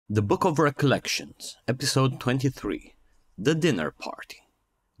The Book of Recollections, Episode 23, The Dinner Party,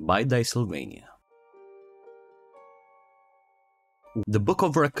 by Dicesylvania. The Book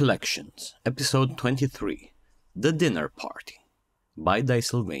of Recollections, Episode 23, The Dinner Party, by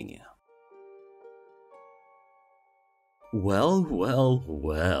Dicesylvania. Well,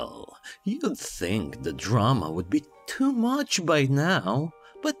 you'd think the drama would be too much by now,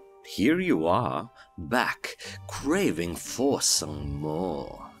 but here you are, back, craving for some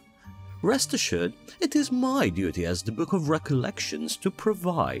more. Rest assured, it is my duty as the Book of Recollections to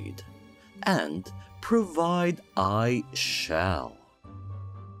provide. And provide I shall.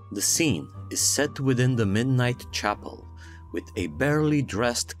 The scene is set within the midnight chapel, with a barely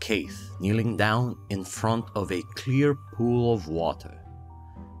dressed Keith kneeling down in front of a clear pool of water.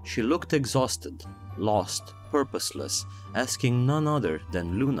 She looked exhausted, lost, purposeless, asking none other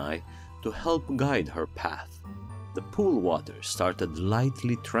than Lunai to help guide her path. The pool water started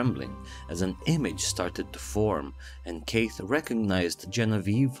lightly trembling as an image started to form, and Keith recognized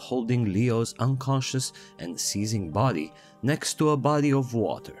Genevieve holding Leo's unconscious and seizing body next to a body of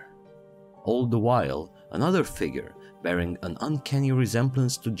water. All the while, another figure, bearing an uncanny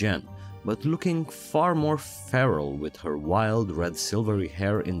resemblance to Jen, but looking far more feral with her wild red silvery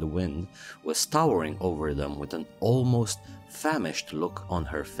hair in the wind, was towering over them with an almost famished look on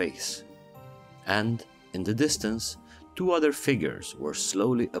her face. And in the distance, two other figures were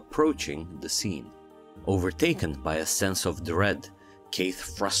slowly approaching the scene. Overtaken by a sense of dread,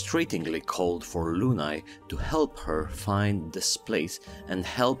 Keith frustratingly called for Lunai to help her find this place and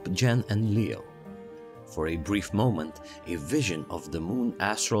help Jen and Leo. For a brief moment, a vision of the moon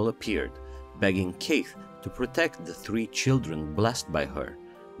astral appeared, begging Keith to protect the three children blessed by her,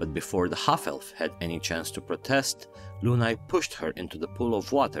 but before the half-elf had any chance to protest, Lunai pushed her into the pool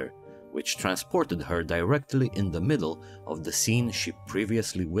of water, which transported her directly in the middle of the scene she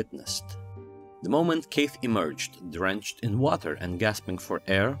previously witnessed. The moment Keith emerged, drenched in water and gasping for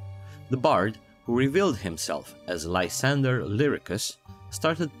air, the bard, who revealed himself as Lysander Lyricus,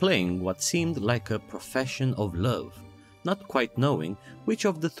 started playing what seemed like a profession of love, not quite knowing which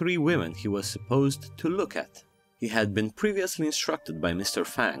of the three women he was supposed to look at. He had been previously instructed by Mr.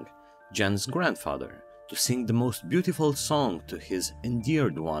 Fang, Jen's grandfather, to sing the most beautiful song to his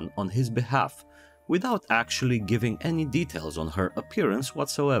endeared one on his behalf, without actually giving any details on her appearance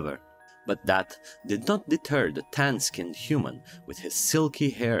whatsoever. But that did not deter the tan-skinned human with his silky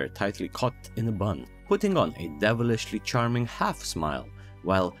hair tightly caught in a bun, putting on a devilishly charming half-smile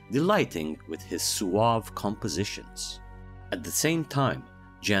while delighting with his suave compositions. At the same time,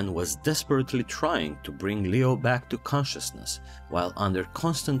 Jen was desperately trying to bring Leo back to consciousness while under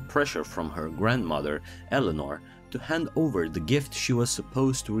constant pressure from her grandmother, Eleanor, to hand over the gift she was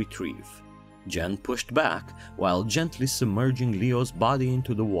supposed to retrieve. Jen pushed back while gently submerging Leo's body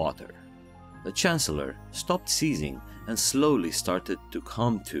into the water. The Chancellor stopped seizing and slowly started to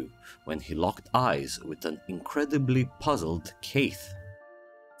come to when he locked eyes with an incredibly puzzled Keith.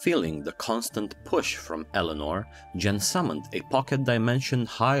 Feeling the constant push from Eleanor, Jen summoned a pocket dimension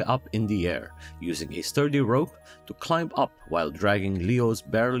high up in the air, using a sturdy rope to climb up while dragging Leo's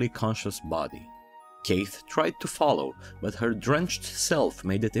barely conscious body. Keith tried to follow, but her drenched self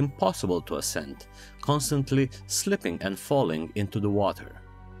made it impossible to ascend, constantly slipping and falling into the water.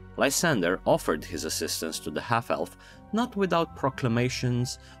 Lysander offered his assistance to the half-elf, not without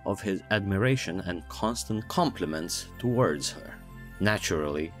proclamations of his admiration and constant compliments towards her.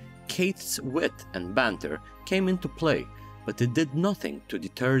 Naturally, Keith's wit and banter came into play, but it did nothing to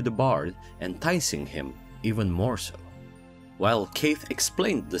deter the bard, enticing him even more so. While Keith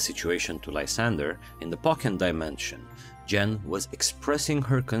explained the situation to Lysander in the pocket dimension, Jen was expressing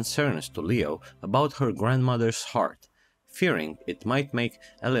her concerns to Leo about her grandmother's heart, fearing it might make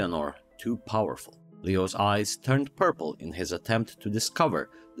Eleanor too powerful. Leo's eyes turned purple in his attempt to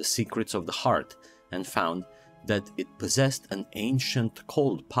discover the secrets of the heart, and found that it possessed an ancient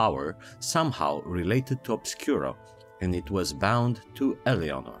cold power somehow related to Obscura, and it was bound to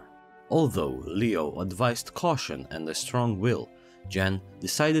Eleanor. Although Leo advised caution and a strong will, Jen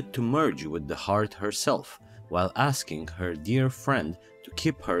decided to merge with the heart herself, while asking her dear friend to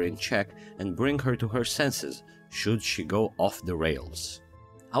keep her in check and bring her to her senses should she go off the rails.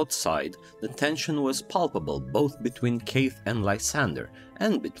 Outside, the tension was palpable both between Keith and Lysander,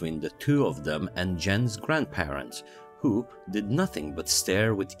 and between the two of them and Jen's grandparents, who did nothing but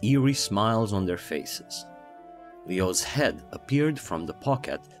stare with eerie smiles on their faces. Leo's head appeared from the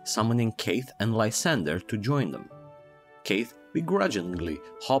pocket, summoning Keith and Lysander to join them. Keith begrudgingly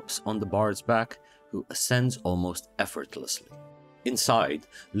hops on the bard's back, who ascends almost effortlessly. Inside,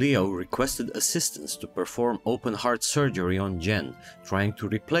 Leo requested assistance to perform open-heart surgery on Jen, trying to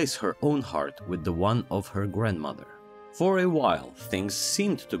replace her own heart with the one of her grandmother. For a while, things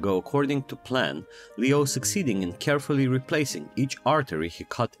seemed to go according to plan, Leo succeeding in carefully replacing each artery he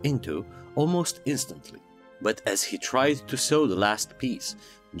cut into almost instantly. But as he tried to sew the last piece,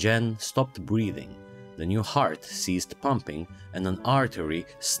 Jen stopped breathing. The new heart ceased pumping, and an artery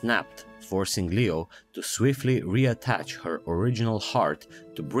snapped, forcing Leo to swiftly reattach her original heart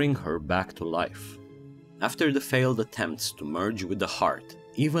to bring her back to life. After the failed attempts to merge with the heart,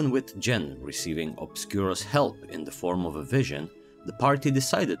 even with Jen receiving Obscura's help in the form of a vision, the party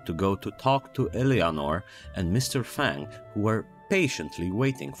decided to go to talk to Eleanor and Mr. Fang, who were patiently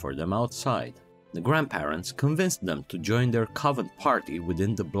waiting for them outside. The grandparents convinced them to join their coven party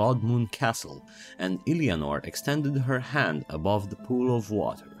within the Blood Moon Castle, and Eleanor extended her hand above the pool of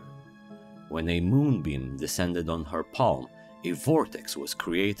water. When a moonbeam descended on her palm, a vortex was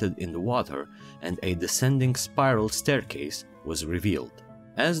created in the water, and a descending spiral staircase was revealed.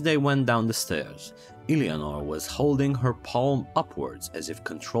 As they went down the stairs, Eleanor was holding her palm upwards as if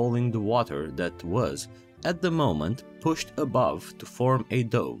controlling the water that was, at the moment, pushed above to form a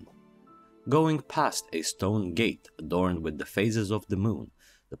dome. Going past a stone gate adorned with the phases of the moon,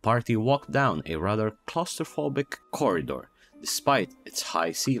 the party walked down a rather claustrophobic corridor, despite its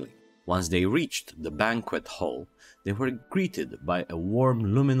high ceiling. Once they reached the banquet hall, they were greeted by a warm,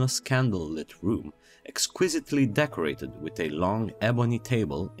 luminous candle-lit room, exquisitely decorated with a long ebony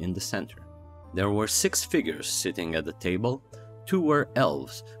table in the center. There were 6 figures sitting at the table. 2 were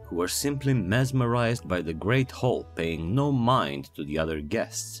elves, who were simply mesmerized by the great hall, paying no mind to the other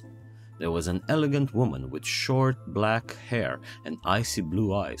guests. There was an elegant woman with short black hair and icy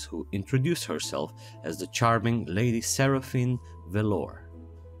blue eyes who introduced herself as the charming Lady Seraphine Velor.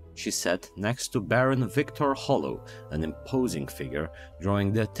 She sat next to Baron Victor Hollow, an imposing figure,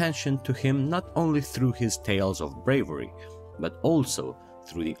 drawing the attention to him not only through his tales of bravery, but also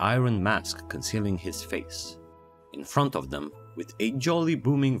through the iron mask concealing his face. In front of them, with a jolly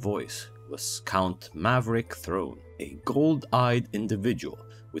booming voice, was Count Maverick Throne, a gold-eyed individual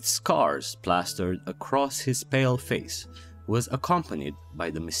with scars plastered across his pale face, who was accompanied by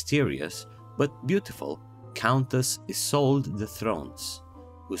the mysterious but beautiful Countess Isolde de Thrones,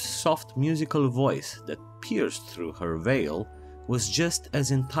 whose soft musical voice that pierced through her veil was just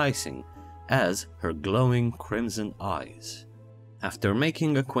as enticing as her glowing crimson eyes. After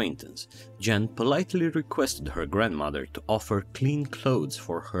making acquaintance, Jen politely requested her grandmother to offer clean clothes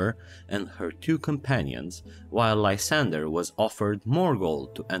for her and her 2 companions, while Lysander was offered more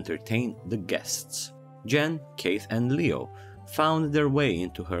gold to entertain the guests. Jen, Keith, and Leo found their way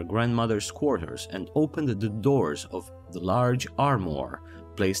into her grandmother's quarters and opened the doors of the large armoire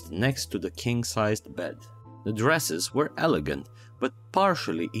placed next to the king-sized bed. The dresses were elegant, but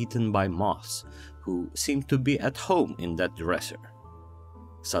partially eaten by moths, who seemed to be at home in that dresser.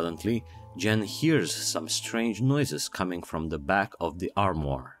 Suddenly, Jen hears some strange noises coming from the back of the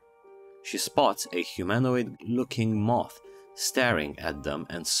armoire. She spots a humanoid-looking moth staring at them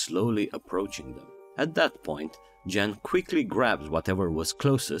and slowly approaching them. At that point, Jen quickly grabs whatever was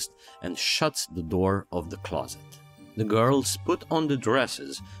closest and shuts the door of the closet. The girls put on the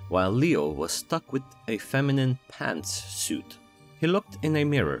dresses, while Leo was stuck with a feminine pants suit. He looked in a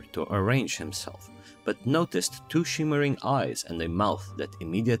mirror to arrange himself, but noticed 2 shimmering eyes and a mouth that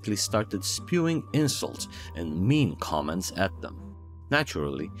immediately started spewing insults and mean comments at them.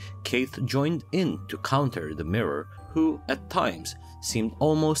 Naturally, Keith joined in to counter the mirror, who, at times, seemed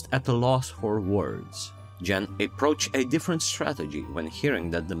almost at a loss for words. Jen approached a different strategy when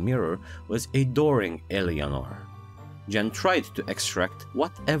hearing that the mirror was adoring Eleanor. Jen tried to extract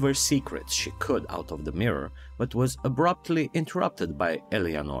whatever secrets she could out of the mirror, but was abruptly interrupted by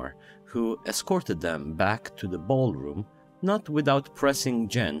Eleanor, who escorted them back to the ballroom, not without pressing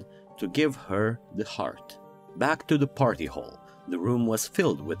Jen to give her the heart. Back to the party hall, the room was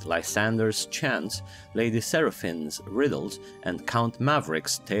filled with Lysander's chants, Lady Seraphine's riddles, and Count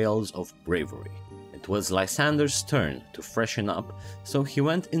Maverick's tales of bravery. It was Lysander's turn to freshen up, so he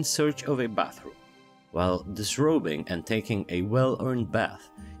went in search of a bathroom. While disrobing and taking a well-earned bath,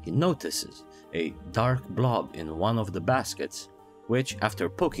 he notices a dark blob in one of the baskets, which, after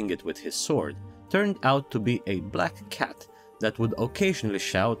poking it with his sword, turned out to be a black cat that would occasionally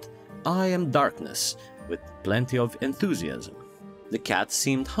shout, "I am darkness," with plenty of enthusiasm. The cat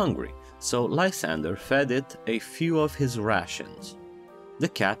seemed hungry, so Lysander fed it a few of his rations. The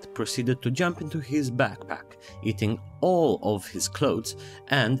cat proceeded to jump into his backpack, eating all of his clothes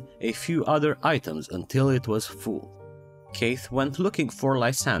and a few other items until it was full. Keith went looking for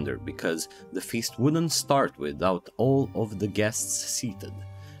Lysander because the feast wouldn't start without all of the guests seated,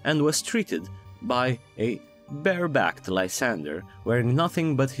 and was treated by a barebacked Lysander wearing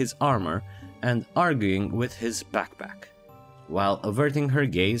nothing but his armor and arguing with his backpack. While averting her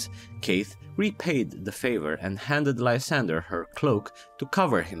gaze, Keith repaid the favor and handed Lysander her cloak to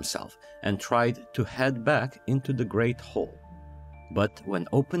cover himself and tried to head back into the great hall. But when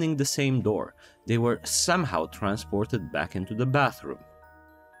opening the same door, they were somehow transported back into the bathroom.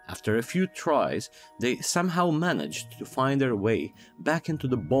 After a few tries, they somehow managed to find their way back into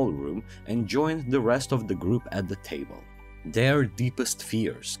the ballroom and joined the rest of the group at the table. Their deepest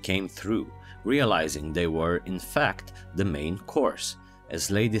fears came through, realizing they were in fact the main course, as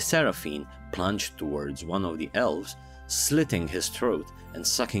Lady Seraphine plunged towards one of the elves, slitting his throat and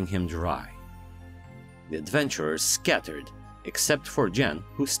sucking him dry. The adventurers scattered, except for Jen,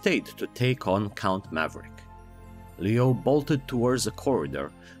 who stayed to take on Count Maverick. Leo bolted towards the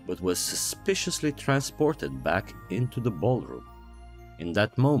corridor, but was suspiciously transported back into the ballroom. In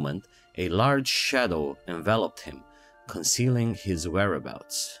that moment, a large shadow enveloped him, concealing his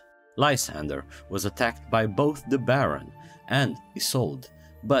whereabouts. Lysander was attacked by both the Baron and Isolde,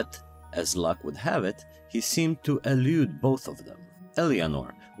 but, as luck would have it, he seemed to elude both of them.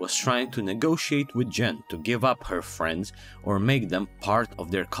 Eleanor was trying to negotiate with Jen to give up her friends or make them part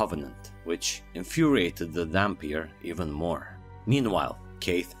of their covenant, which infuriated the Dampier even more. Meanwhile,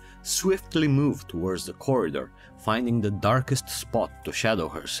 Keith swiftly moved towards the corridor, finding the darkest spot to shadow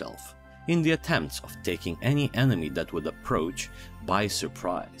herself, in the attempts of taking any enemy that would approach by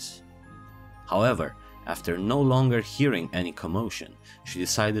surprise. However, after no longer hearing any commotion, she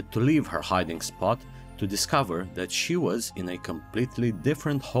decided to leave her hiding spot to discover that she was in a completely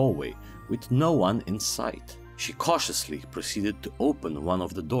different hallway with no one in sight. She cautiously proceeded to open one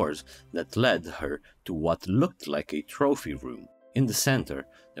of the doors that led her to what looked like a trophy room. In the center,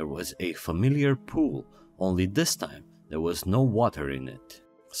 there was a familiar pool, only this time there was no water in it.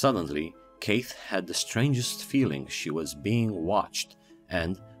 Suddenly, Keith had the strangest feeling she was being watched,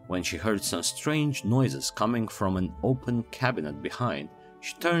 and when she heard some strange noises coming from an open cabinet behind,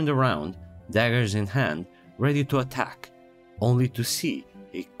 she turned around, daggers in hand, ready to attack, only to see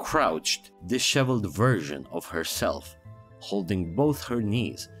a crouched, disheveled version of herself, holding both her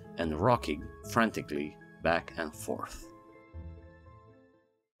knees and rocking frantically back and forth.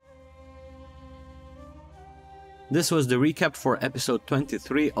 This was the recap for episode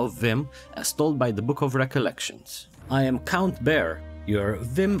 23 of VIM, as told by the Book of Recollections. I am Count Bear, your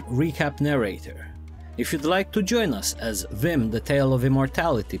VIM recap narrator. If you'd like to join us as VIM: The Tale of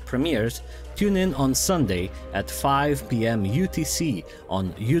Immortality premieres, tune in on Sunday at 5 p.m. UTC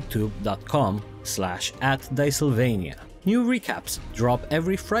on youtube.com/@Dicesylvania. New recaps drop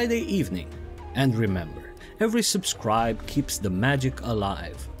every Friday evening. And remember, every subscribe keeps the magic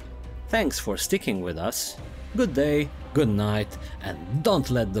alive. Thanks for sticking with us. Good day, good night, and don't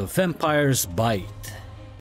let the vampires bite.